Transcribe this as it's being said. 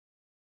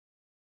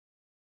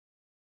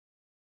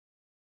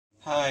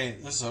Hi,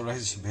 this is a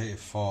recipe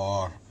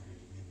for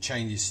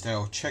Chinese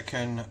style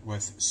chicken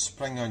with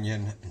spring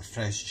onion and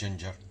fresh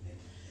ginger.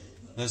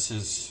 This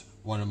is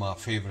one of my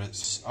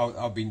favourites.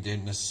 I've been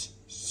doing this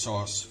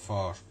sauce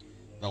for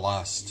the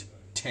last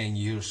 10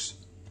 years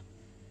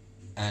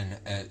and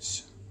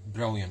it's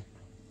brilliant,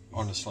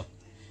 honestly.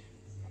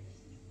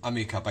 I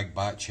make a big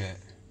batch of it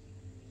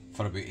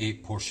for about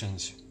 8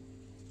 portions.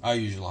 I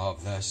usually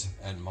have this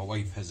and my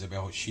wife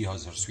Isabel, she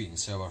has her sweet and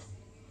sour.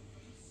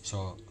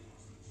 So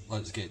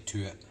let's get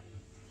to it.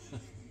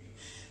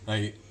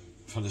 Right,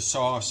 for the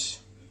sauce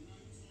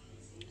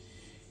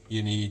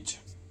you need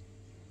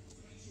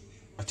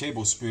a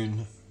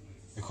tablespoon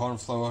of corn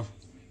flour.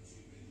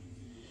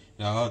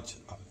 Now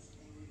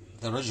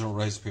the original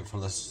recipe for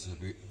this is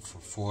about for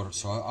 4,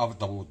 so I've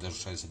doubled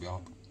this recipe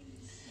up.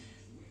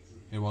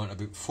 You want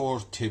about 4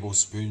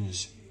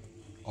 tablespoons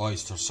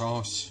oyster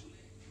sauce,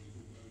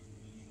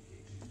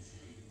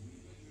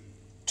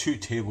 2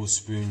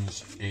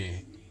 tablespoons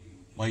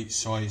light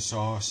soy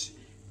sauce,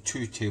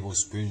 2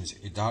 tablespoons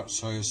of dark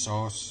soya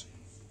sauce,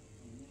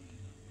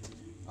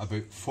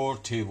 about 4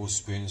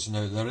 tablespoons.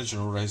 Now the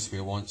original recipe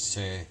wants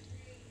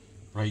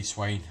rice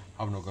wine.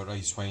 I've not got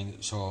rice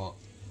wine, so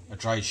a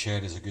dried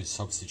sherry is a good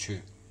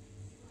substitute.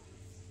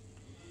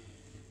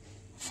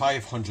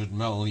 500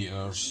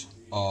 millilitres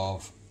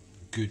of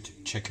good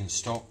chicken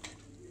stock,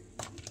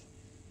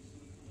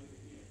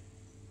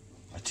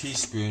 a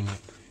teaspoon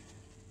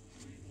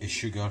of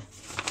sugar,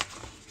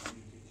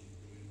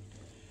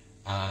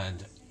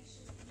 and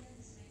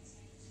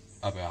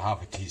about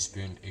half a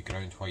teaspoon of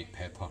ground white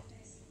pepper.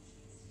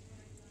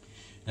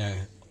 Now,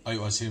 like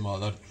I say in my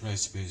other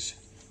recipes,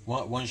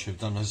 once you've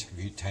done this a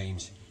few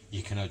times,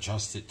 you can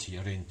adjust it to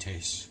your own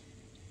taste.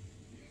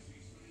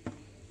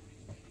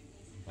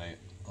 Right,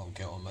 I'll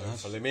get on with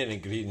this. For the main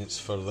ingredients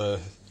for the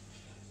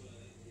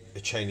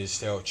Chinese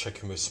style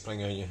chicken with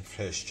spring onion,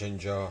 fresh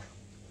ginger,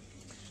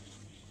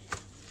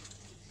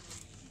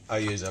 I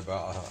use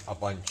about a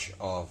bunch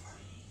of,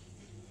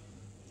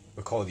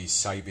 we call these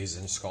cybes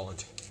in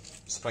Scotland,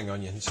 spring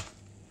onions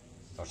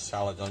or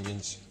salad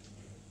onions.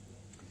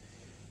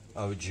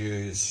 I would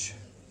use,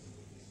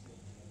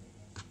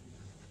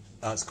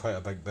 that's quite a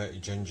big bit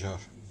of ginger.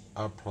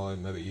 I'd probably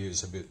maybe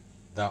use about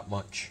that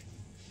much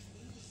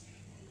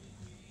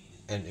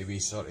into wee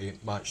sort of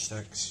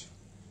matchsticks.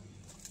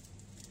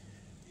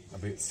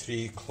 About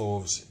 3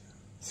 cloves,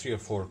 3 or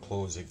 4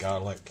 cloves of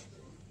garlic,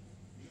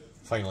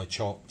 finely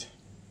chopped.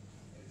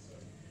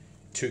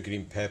 2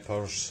 green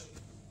peppers,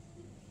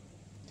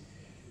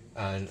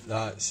 and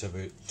that's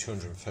about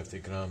 250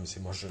 grams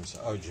of mushrooms.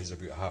 I would use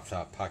about half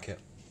that packet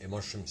of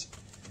mushrooms,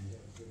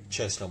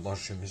 chestnut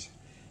mushrooms.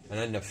 And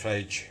in the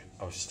fridge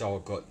I've still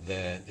got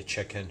the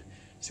chicken.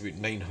 It's about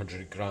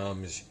 900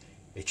 grams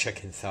of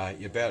chicken thigh.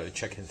 You better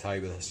chicken thigh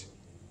with this.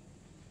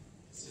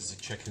 This is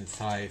a chicken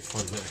thigh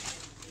for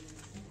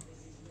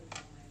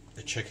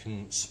the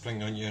chicken,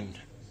 spring onion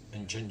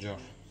and ginger.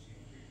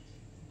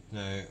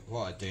 Now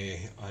what I do,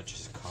 I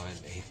just cut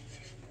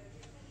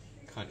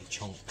into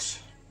chunks.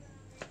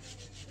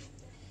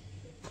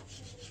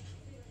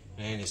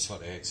 And any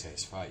sort of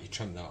excess fat, you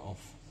trim that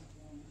off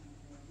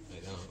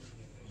like that.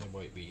 I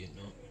might be eating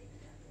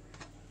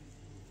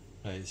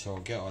that. Right, so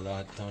I'll get all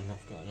that done.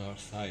 I've got another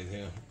thigh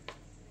there.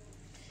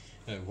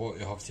 Now what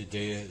you have to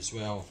do as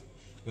well,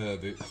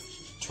 about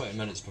 20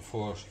 minutes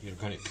before you're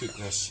going to cook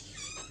this,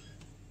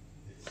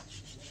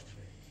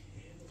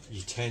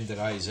 you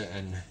tenderise it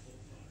in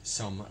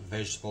some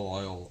vegetable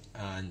oil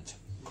and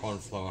corn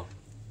flour.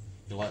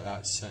 You let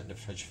that sit in the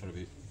fridge for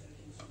about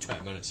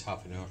 20 minutes,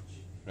 half an hour.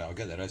 Right, I'll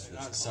get the rest of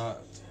this. That's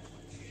that.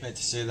 Meant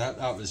to say that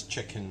was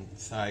chicken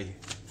thigh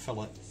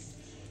fillet.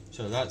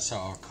 So that's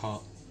our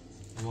cut.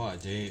 And what I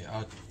do,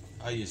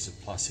 I use the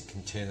plastic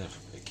container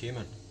it came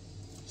in.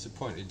 It's the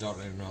point of dirt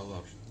in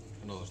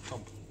another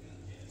tub.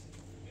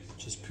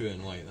 Just put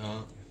in like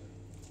that.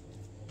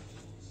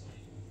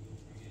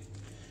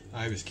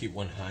 I always keep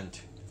one hand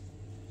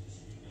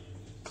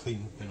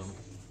clean when I'm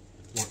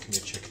working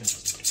with chicken.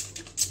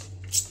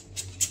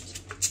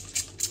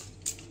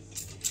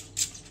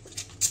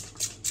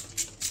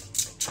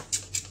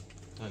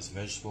 That's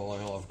vegetable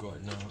oil I've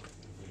got now.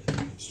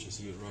 It's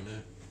just about run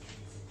out.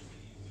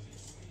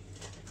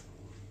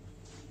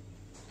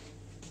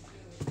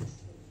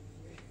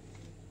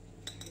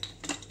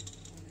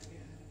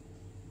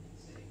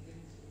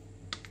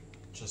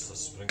 Just a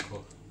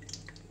sprinkle.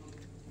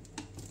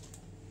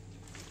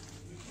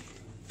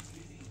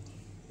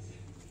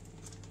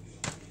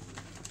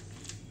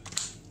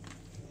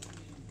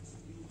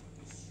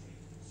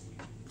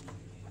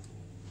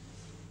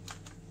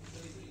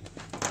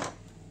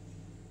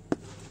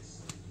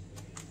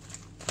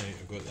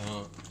 Got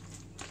that.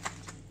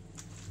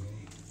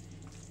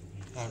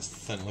 That's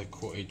thinly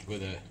coated with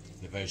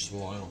the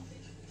vegetable oil,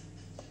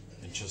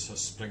 and just a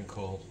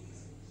sprinkle,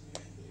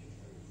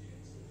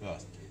 like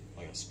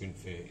a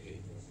spoonful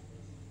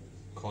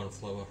of corn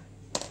flour.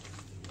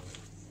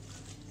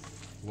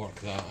 Work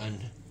that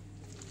in.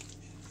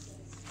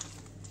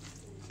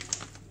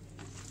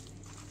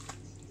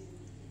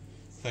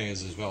 Thing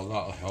is as well,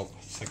 that'll help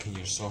thicken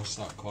your sauce,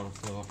 that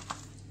cornflour.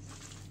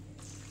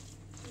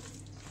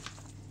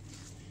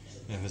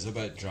 If it's a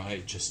bit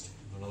dry, just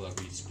another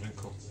wee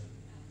sprinkle.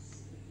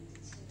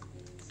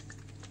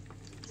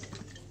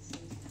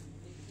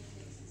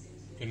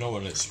 You know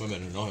when it's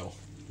swimming in oil,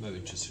 maybe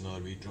just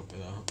another wee drop of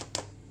that.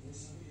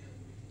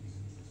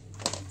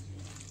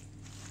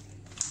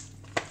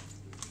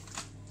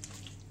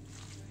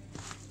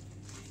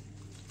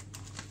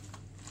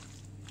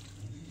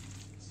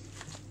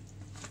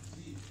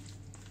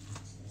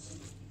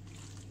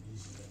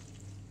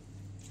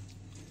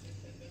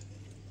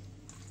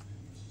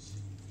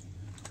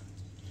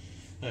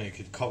 Now you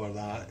could cover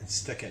that and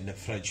stick it in the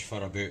fridge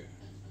for about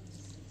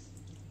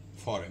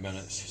 40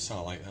 minutes,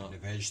 something like that. The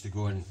veg to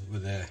go in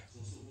with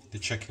the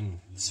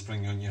chicken,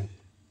 spring onion.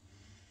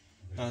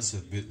 That's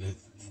about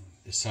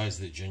the size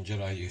of the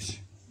ginger I use.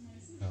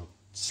 I'll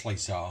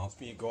slice that up.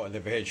 You got the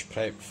veg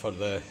prepped for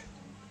the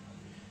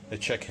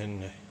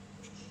chicken,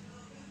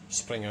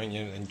 spring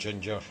onion and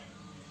ginger.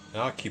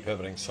 And I keep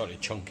everything sort of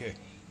chunky,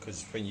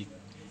 because when you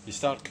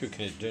start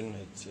cooking it down,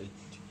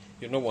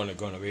 you're not wanting it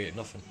going away at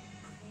nothing.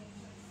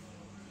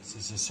 This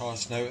is the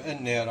sauce. Now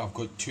in there I've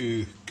got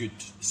 2 good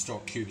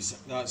stock cubes.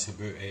 That's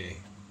about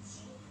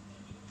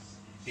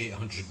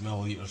 800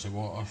 millilitres of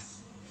water.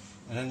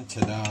 And into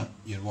that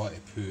you want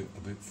to put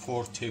about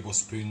 4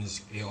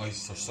 tablespoons of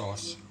oyster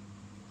sauce.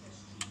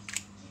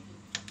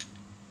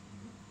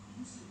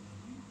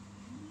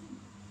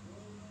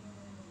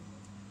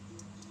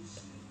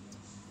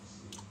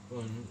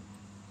 One,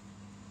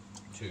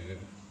 2,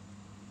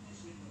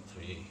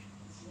 3,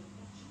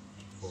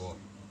 4.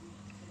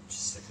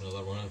 Stick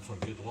another one in for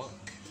good luck.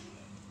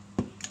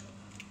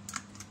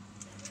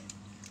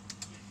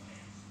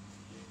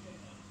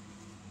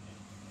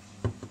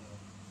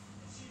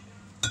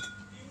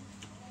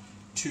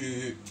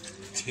 Two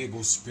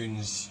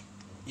tablespoons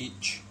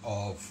each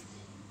of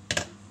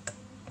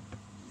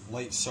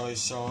light soy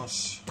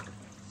sauce.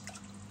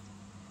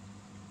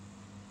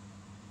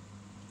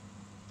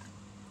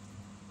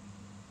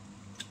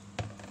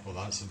 Well,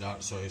 that's the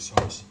dark soy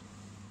sauce.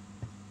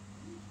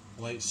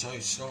 Light soy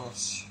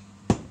sauce.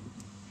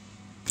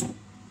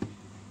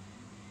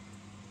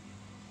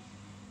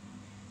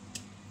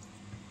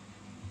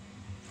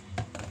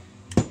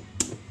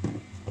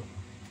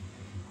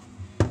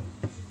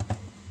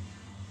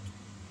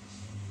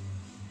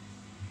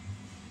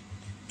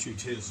 Two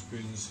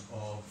tablespoons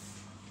of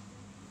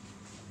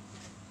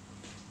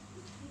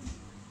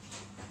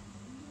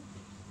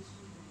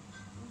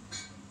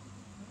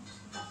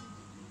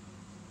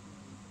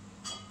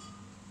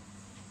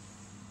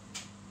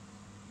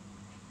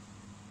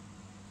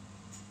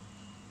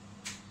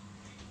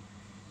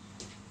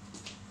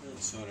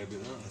sorry about that,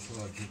 I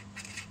thought I'd do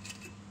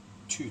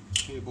 2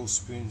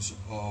 tablespoons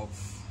of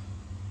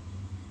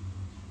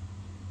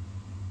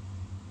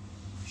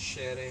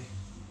sherry,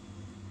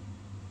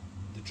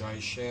 the dry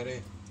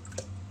sherry.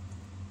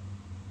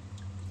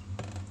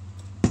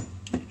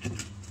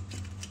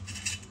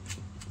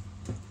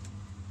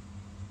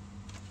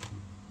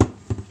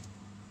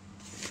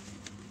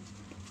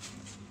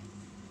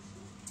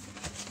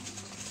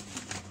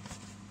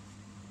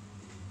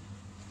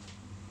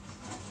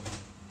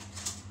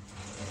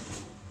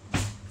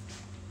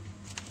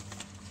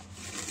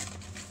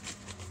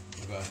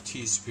 About a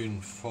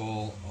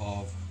teaspoonful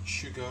of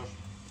sugar.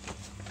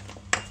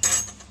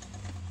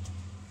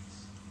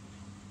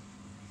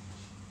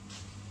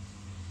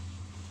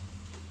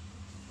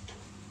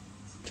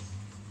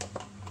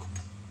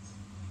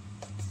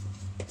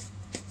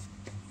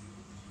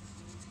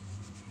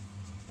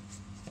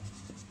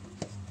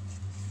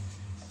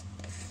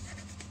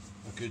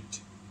 A good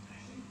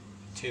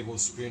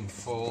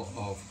tablespoonful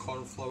of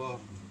corn flour.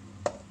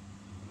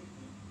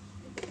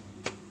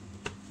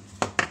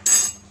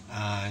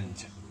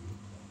 And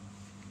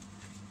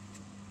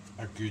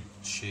a good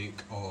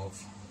shake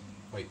of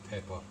white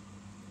pepper.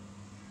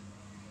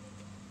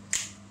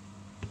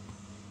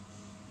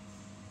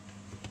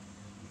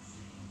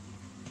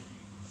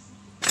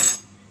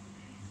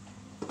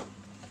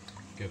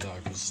 Give that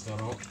a good stir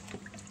up.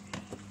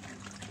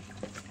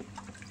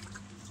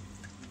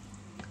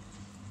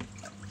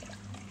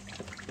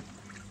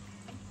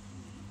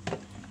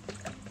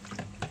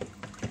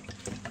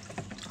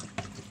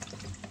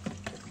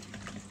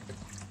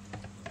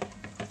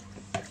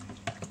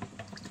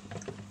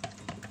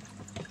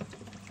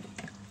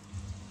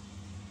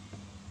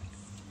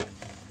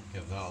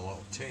 Give that a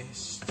little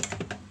taste.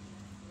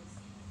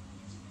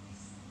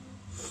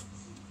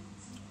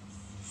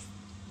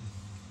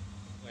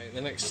 Right,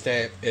 the next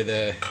step of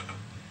the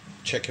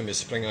chicken with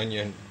spring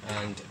onion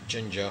and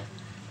ginger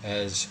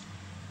is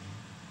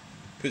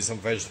put some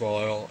vegetable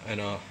oil in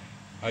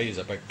I use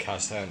a big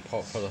cast iron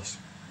pot for this.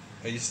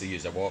 I used to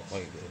use a wok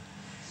like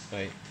that.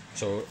 Right,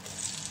 so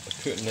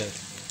I'm putting the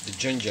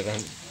ginger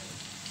in.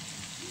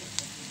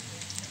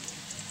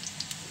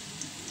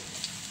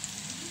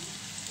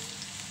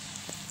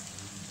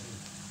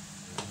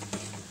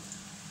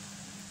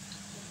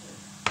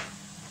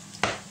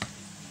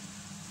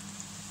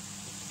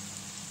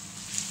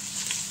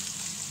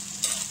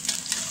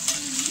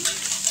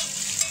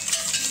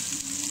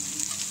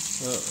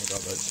 Oh, I got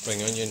that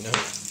spring onion now.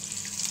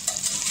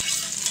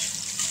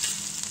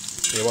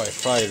 You want to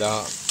fry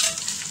that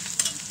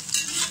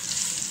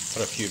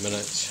for a few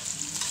minutes.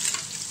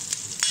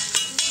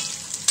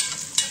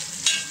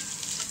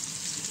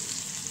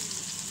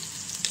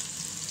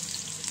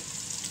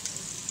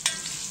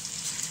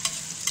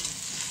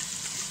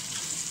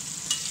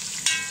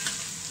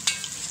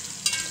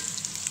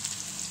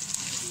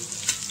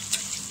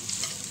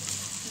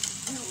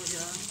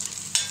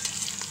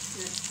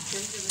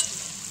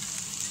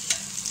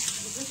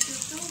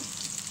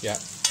 Yeah.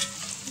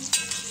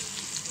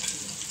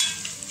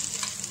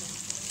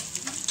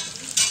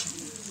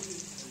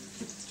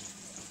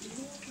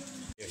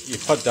 You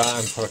put that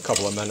in for a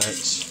couple of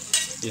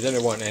minutes. You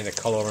didn't want any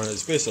colour on it.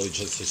 It's basically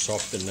just to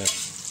soften it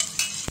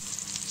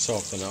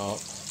up.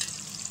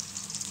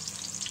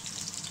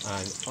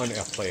 And onto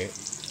a plate.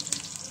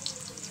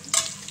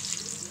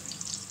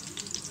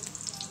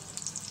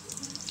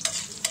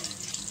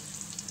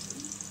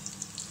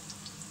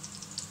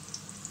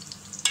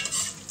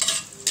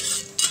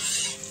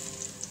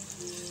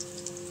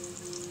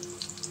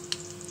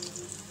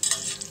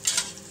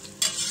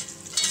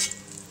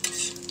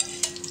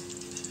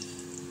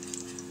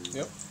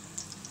 Yep.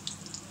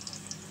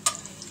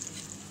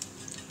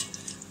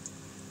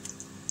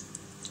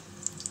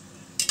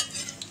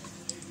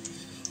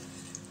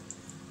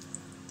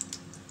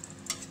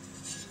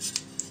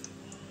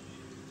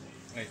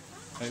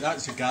 Right,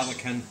 that's the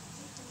garlic in.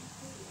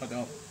 Put it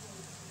up.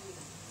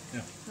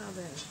 Yeah.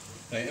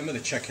 Right, in with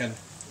the chicken.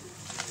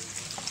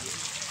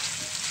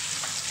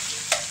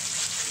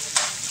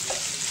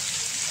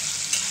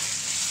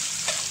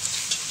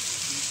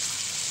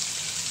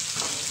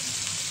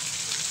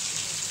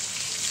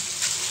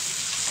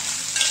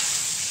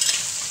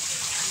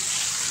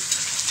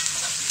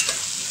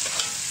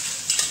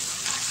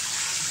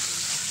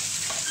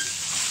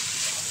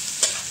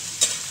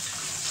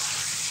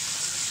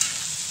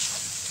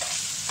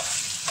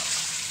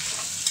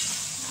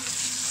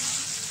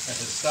 If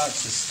it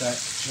starts to stick,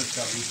 just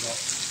a wee drop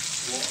of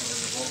water in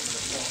the bottom of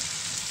the pot.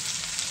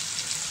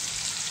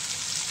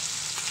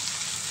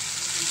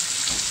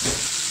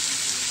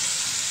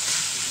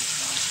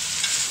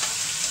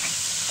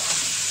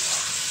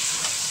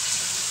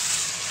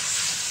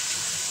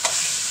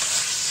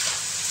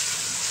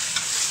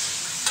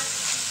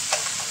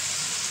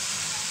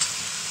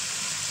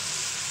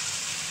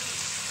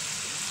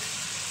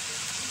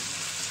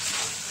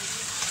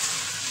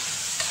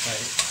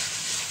 Right.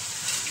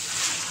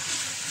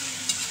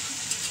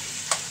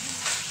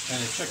 And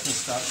the chicken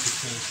starts to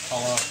change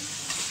colour.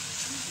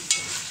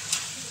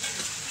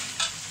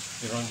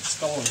 You're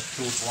still on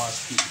full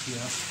blast heat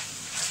here.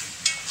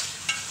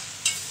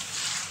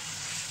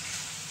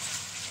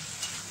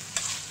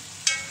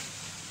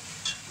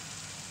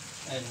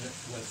 And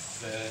with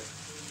the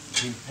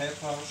green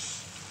peppers.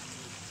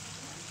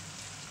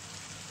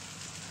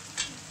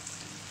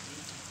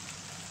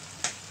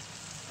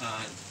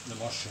 And the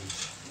mushrooms.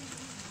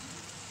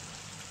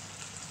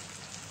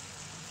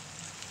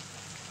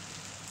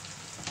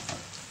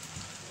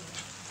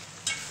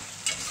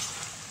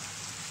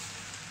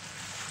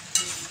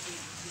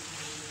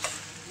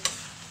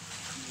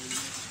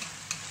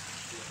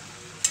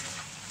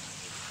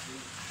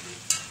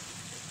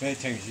 Many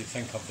times you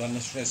think I've done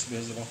this recipe,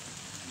 Isabel.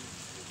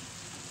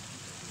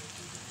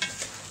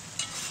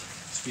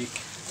 Speak.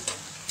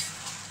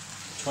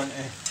 20.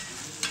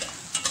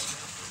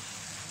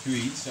 Who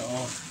eats it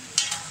all?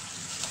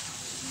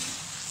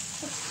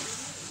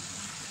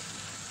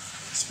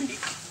 Speak.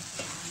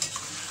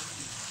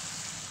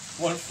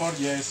 1 for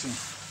yes and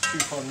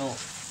 2 for no.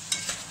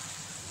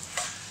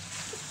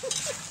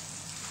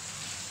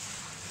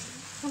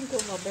 I'm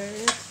going to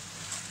bury it.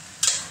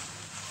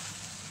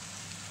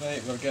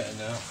 Right, we're getting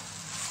there.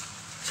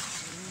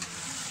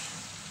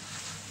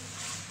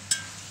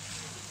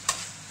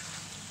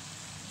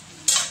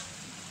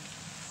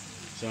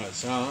 So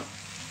that's that.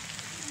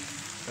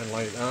 And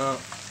like that.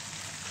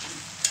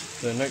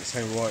 The next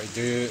thing we want to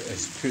do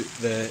is put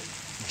the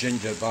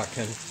ginger back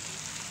in.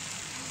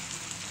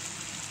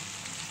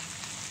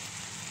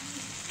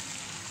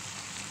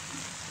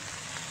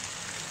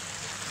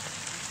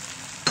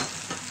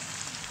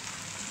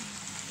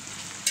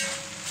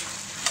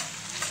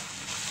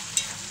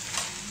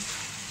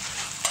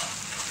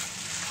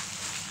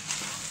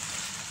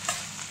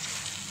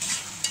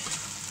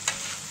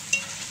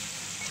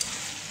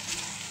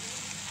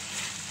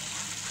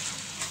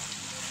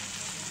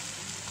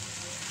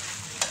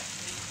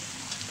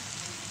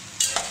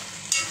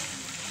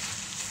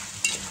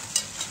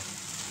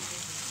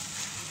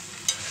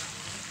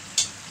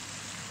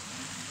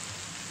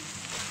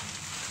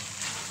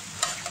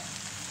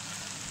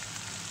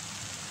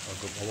 I've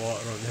got the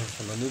water on there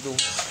for my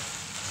noodles.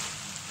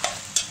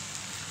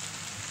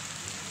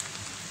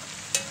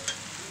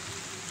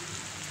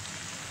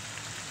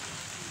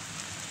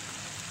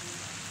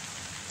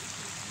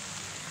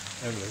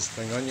 And the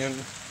spring onion.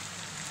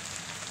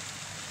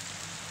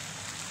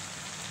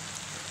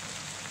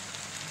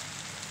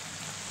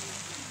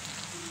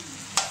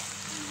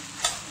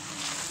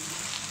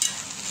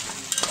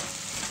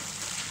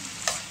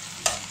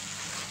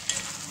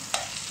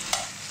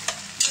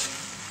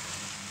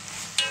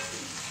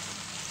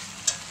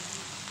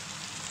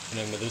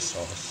 into the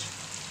sauce.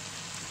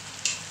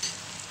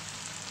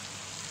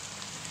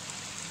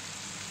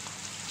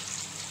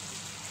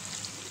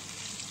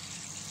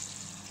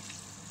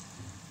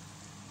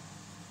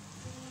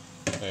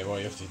 Okay, what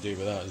you have to do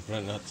with that is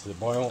bring that to the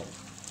boil.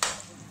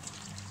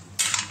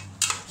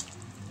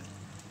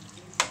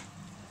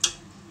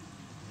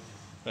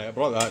 Right, I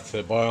brought that to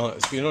the boil.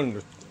 It's been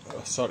on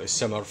a sort of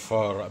simmer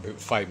for about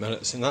 5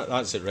 minutes, and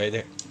that's it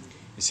ready.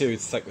 You see how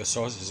thick the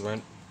sauces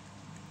went.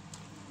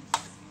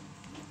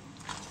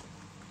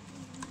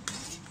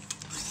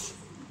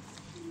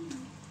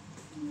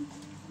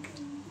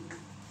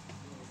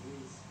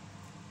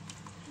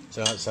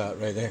 So that's that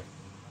ready. That's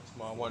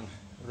my one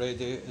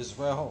ready as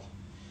well.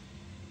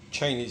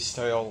 Chinese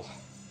style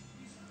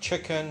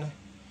chicken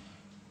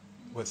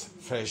with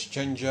fresh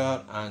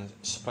ginger and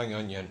spring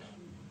onion.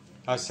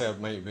 I served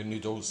mine with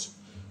noodles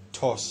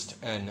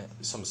tossed in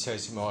some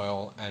sesame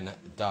oil and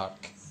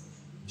dark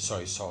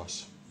soy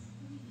sauce.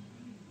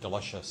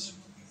 Delicious.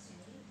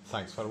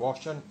 Thanks for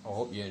watching. I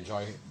hope you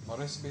enjoy my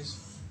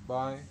recipes.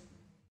 Bye.